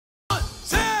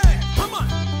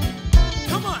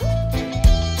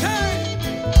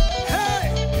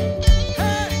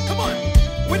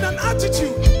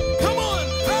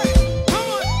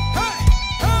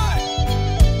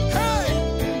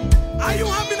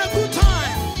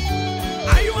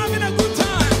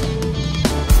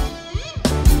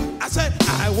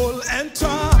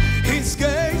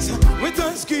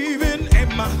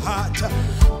my heart.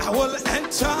 I will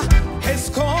enter his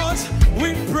courts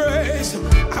with praise.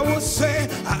 I will say,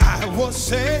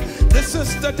 this is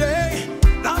the day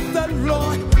that the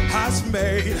Lord has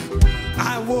made.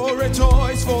 I will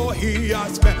rejoice, for he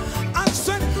has made. I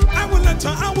said, I will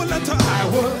enter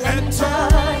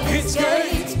his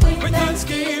gates with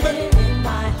thanksgiving in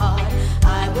my heart.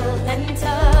 I will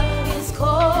enter his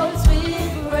courts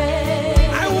with praise.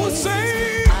 I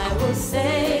will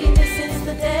say, this is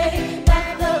the day that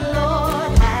the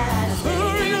Lord has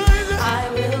made. I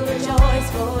will rejoice,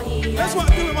 for he has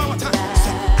made. do it one more time.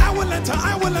 I will enter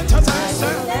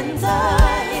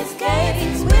his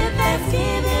gates with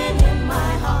thanksgiving in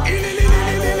my heart. I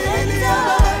will enter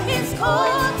his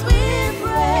courts with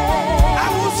praise. I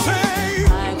will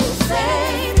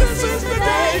say, this is the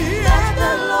day that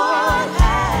the Lord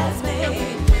has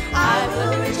made. I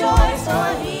will rejoice, for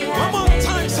he has one more made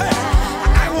time, me say,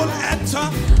 glad. I will enter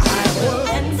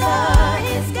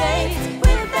His gates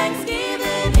with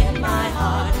thanksgiving in my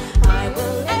heart. I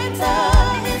will enter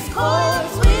his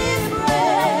courts with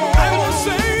praise. I will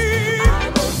say,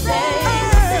 this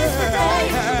is the day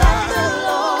that the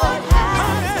Lord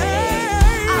has made.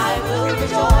 I will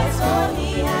rejoice, for he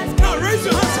has made now raise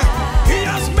your hands. He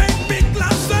has made me glad.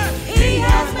 He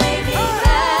has made me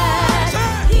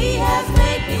glad. He has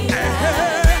made me glad.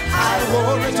 I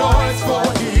will rejoice, for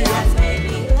he has made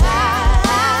me glad.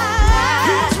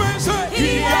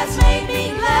 He has made me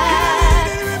glad.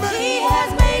 He has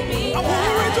made me glad.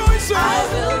 I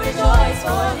will rejoice,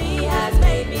 for he has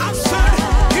made me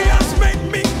glad. He has made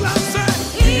me glad.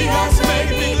 He has made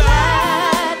me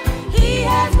glad. He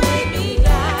has made me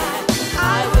glad.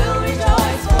 I will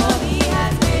rejoice, for he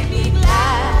has made me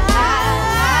glad.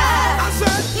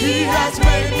 He has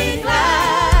made me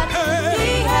glad.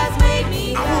 He has made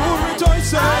me glad.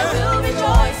 I will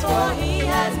rejoice, for he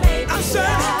has made me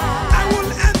glad.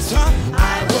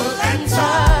 I will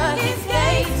enter his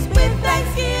gates with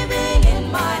thanksgiving in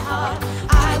my heart.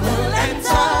 I will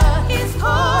enter his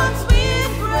courts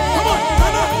with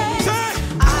praise.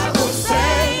 I will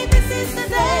say, this is the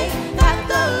day that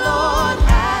the Lord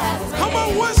has made. Come on,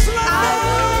 I Westland.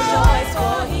 will rejoice,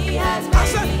 for he has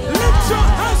made me glad. Lift your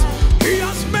hands. He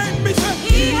has made me glad.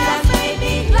 He has made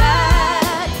me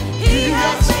glad. He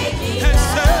has made me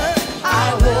glad.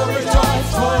 I will rejoice,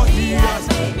 for he has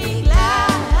made me glad.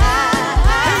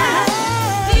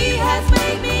 He has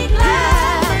made me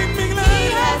glad.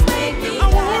 He has made me glad.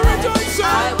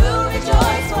 I will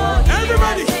rejoice, for he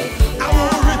Everybody, has made me glad. I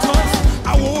will rejoice.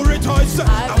 I will rejoice.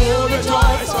 I will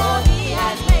rejoice, for he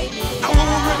has made me glad. I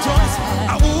will rejoice.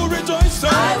 I will rejoice.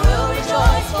 I will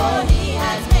rejoice, for he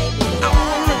has made me glad. I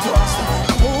will rejoice.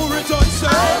 I will rejoice.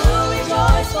 I will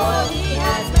rejoice, for he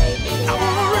has made me glad. I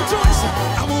will rejoice.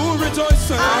 I will rejoice.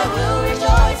 I will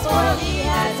rejoice, for he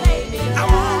has made me glad. I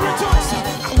will rejoice.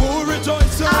 I will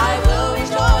rejoice. I will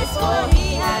rejoice, for he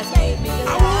has made me glad.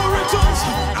 I will rejoice.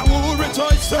 I will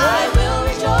rejoice. I will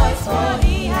rejoice, for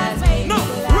he has made me Now,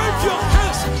 glad. wave your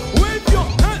hands. Wave your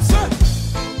hands.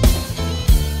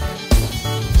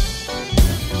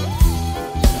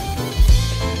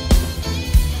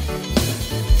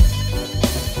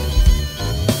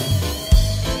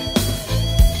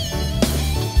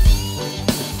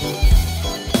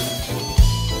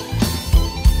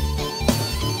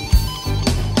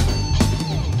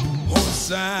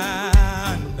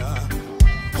 Hosanna,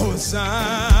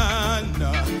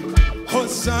 Hosanna,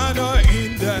 Hosanna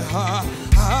in the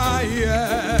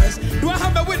highest. Do I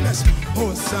have a witness?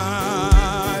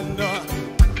 Hosanna,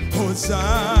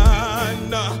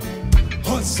 Hosanna,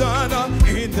 Hosanna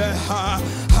in the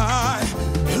high.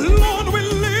 Lord, we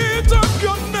lift up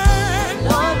your name.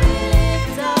 Lord, we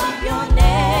lift up your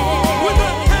name. With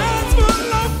a hands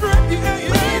full of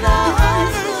praise. With our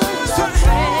hearts full of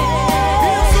praise.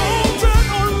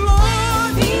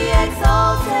 Be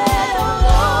exalted, O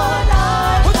Lord,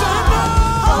 our God.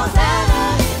 Hosanna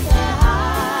in the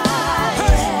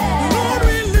highest. Lord,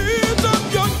 we lift up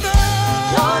your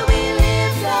name. Lord, we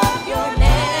lift up your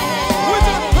name. With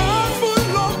a heart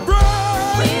full of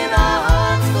praise. With our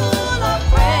hearts full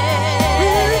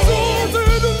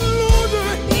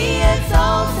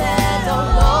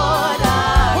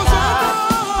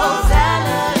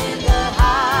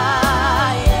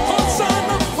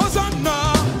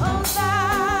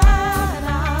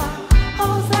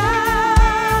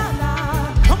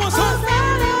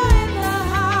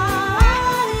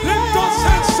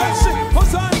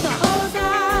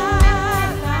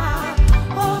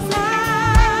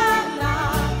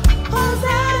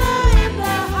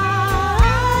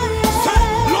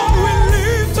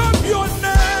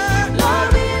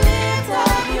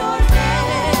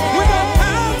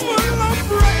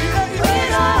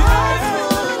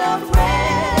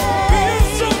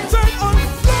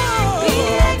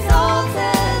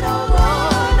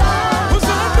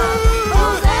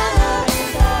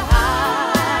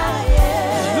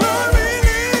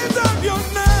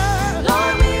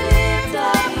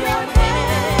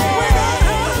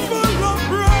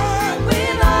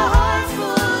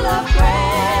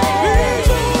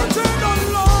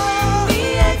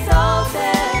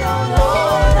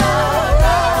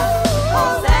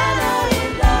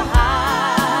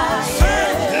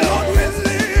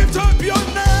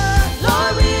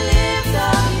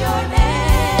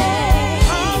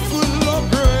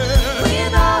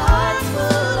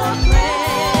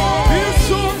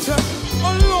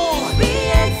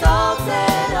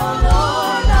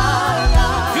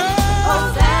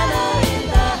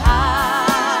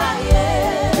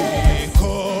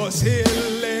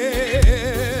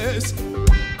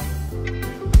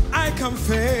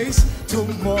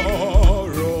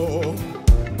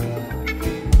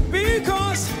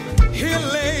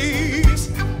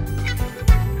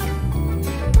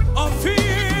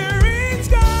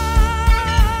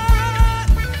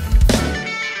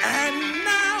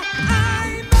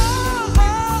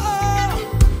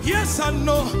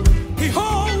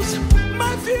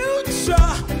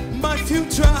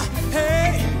try,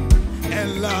 hey,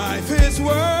 and life is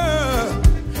worth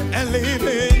and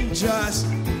living just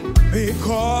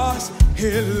because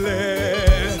he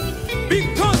lived.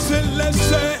 Because he lives,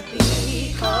 say,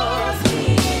 because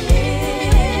he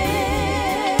lives.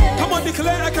 come on,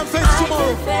 declare I can face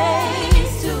tomorrow. I can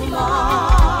face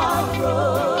tomorrow.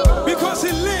 Because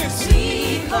he lives.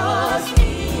 Because he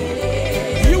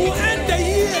lives. You will end the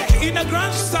year in a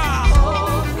grand style.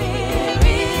 All fear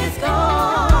is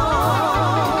gone.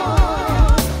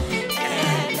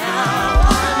 And now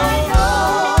I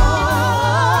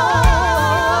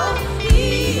know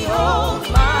he holds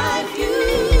my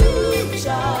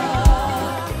future.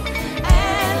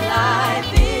 And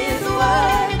life is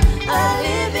worth a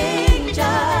living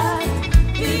just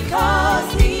because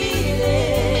he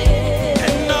lives.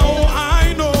 And now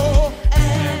I know.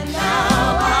 And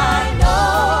now I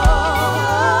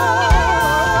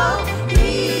know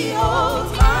he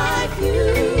holds my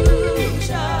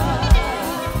future.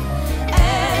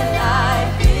 And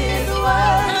life is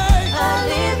worth a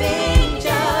living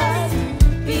just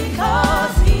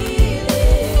because he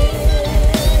lives.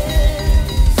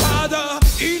 Father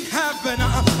in heaven, I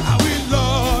will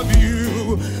love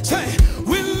you. Say,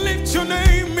 we lift your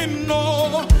name in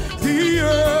all the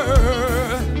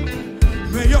earth.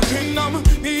 May your kingdom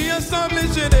be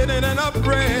established in our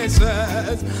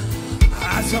praises.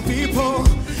 As your people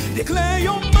declare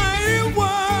your mighty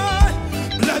word,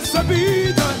 blessed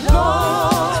be the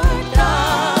Lord. Lord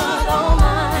God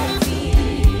Almighty,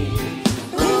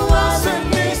 who was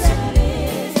and is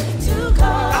to I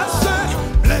come. said,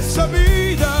 blessed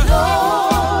be the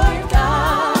Lord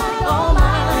God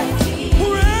Almighty, who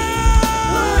who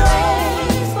reigns.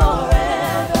 reigns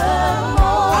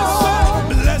forevermore. I said,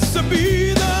 blessed be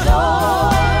the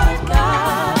Lord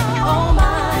God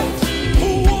Almighty, who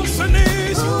was and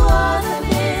is. who was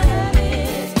and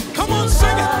is. Come on,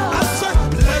 sing it. I said,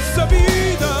 blessed be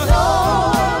the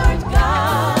Lord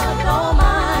God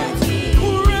Almighty, who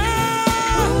who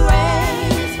reigns.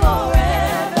 reigns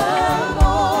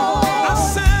forevermore. I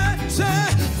said,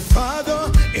 Father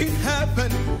in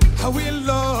heaven, I will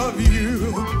love you.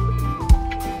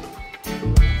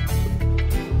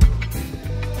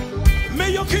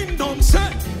 May your kingdom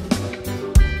say,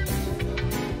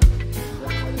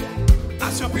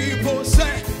 as your people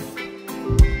say,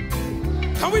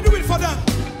 can we do it for them?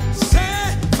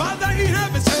 Say, Father in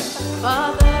heaven, say,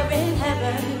 Father in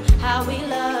heaven, how we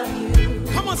love you.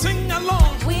 come on, sing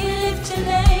along. We lift your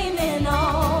name in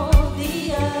all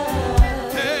the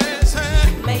earth. Hey,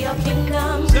 say, May your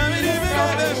kingdom be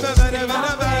established in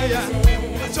our praises.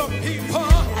 as your people.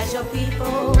 As your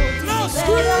people Now declare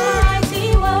scream. your mighty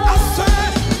I word.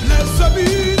 said, blessed be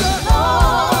the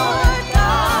Lord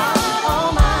God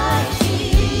Almighty,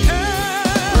 who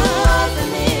Hey. was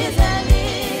and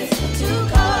is to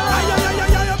come.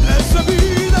 Blessed be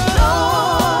the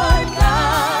Lord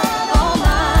God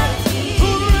Almighty,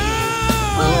 who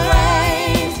who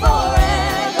reigns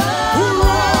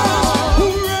forevermore. Who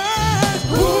reigns,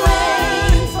 Who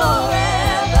reigns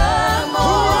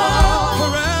forevermore.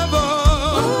 forever.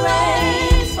 Who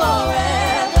reigns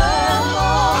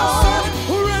forevermore. I said,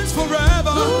 who reigns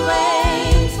forever. Who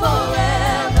reigns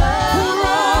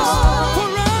forevermore.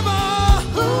 Forever.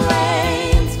 Who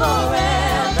reigns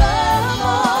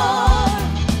forevermore.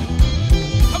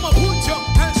 Come on, put your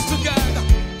hands together.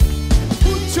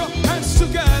 Put your hands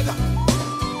together.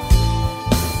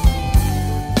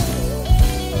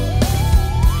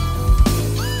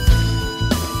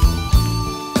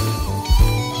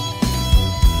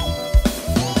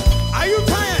 Are you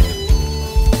tired?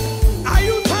 Are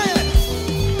you tired?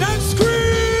 Then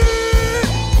scream.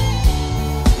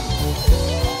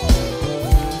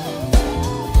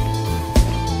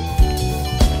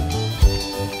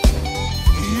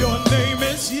 Your name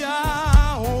is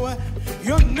Yahweh.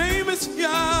 Your name is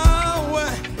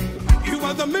Yahweh. You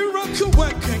are the miracle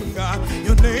working God.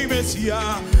 Your name is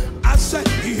Yah. I said,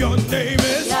 your name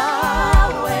is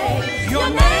Yahweh. Your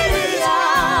name is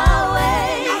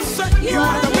Yahweh. I said, You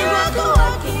are the miracle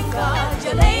working God.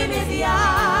 Your name is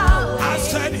Yahweh. I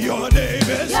said, your name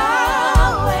is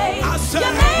Yahweh. I said,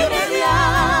 Your name is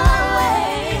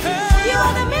Yahweh. Hey. You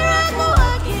are the miracle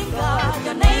working God.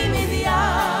 Your name is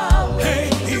Yahweh. Hey,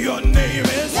 your name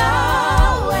is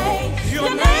Yahweh. Your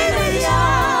Your name name is is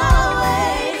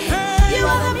Yahweh. Hey. You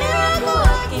are the miracle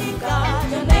working God.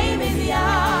 Your name is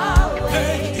Yahweh.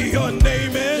 Hey, your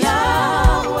name is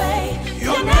Yahweh.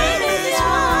 Your Your name name is is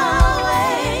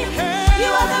Yahweh. Hey. You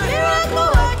are the miracle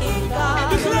working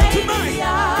God. Your Declare name is tonight.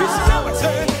 Yahweh. This is how I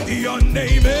say, your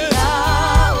name is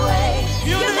Yahweh.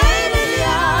 Your Your name name is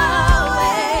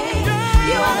Yahweh.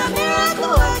 You are the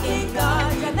miracle working God.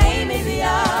 Your name is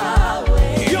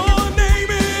Yahweh.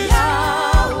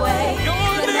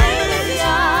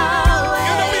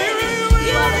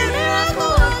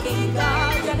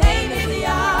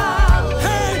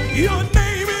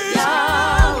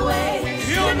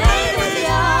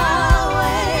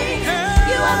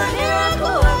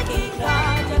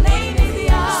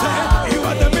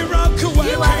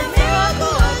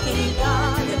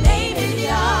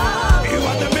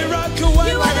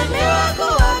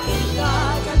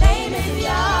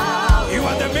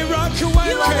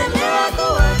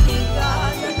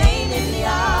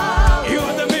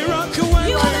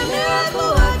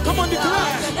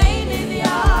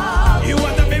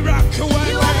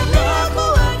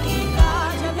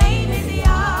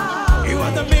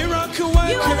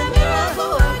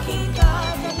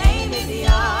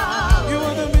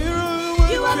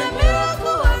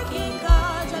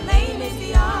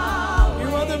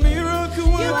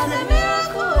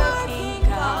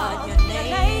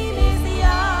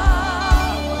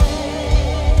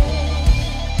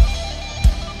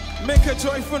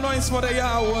 joyful noise for the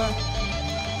Yahweh.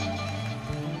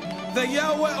 The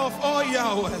Yahweh of all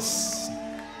Yahwehs.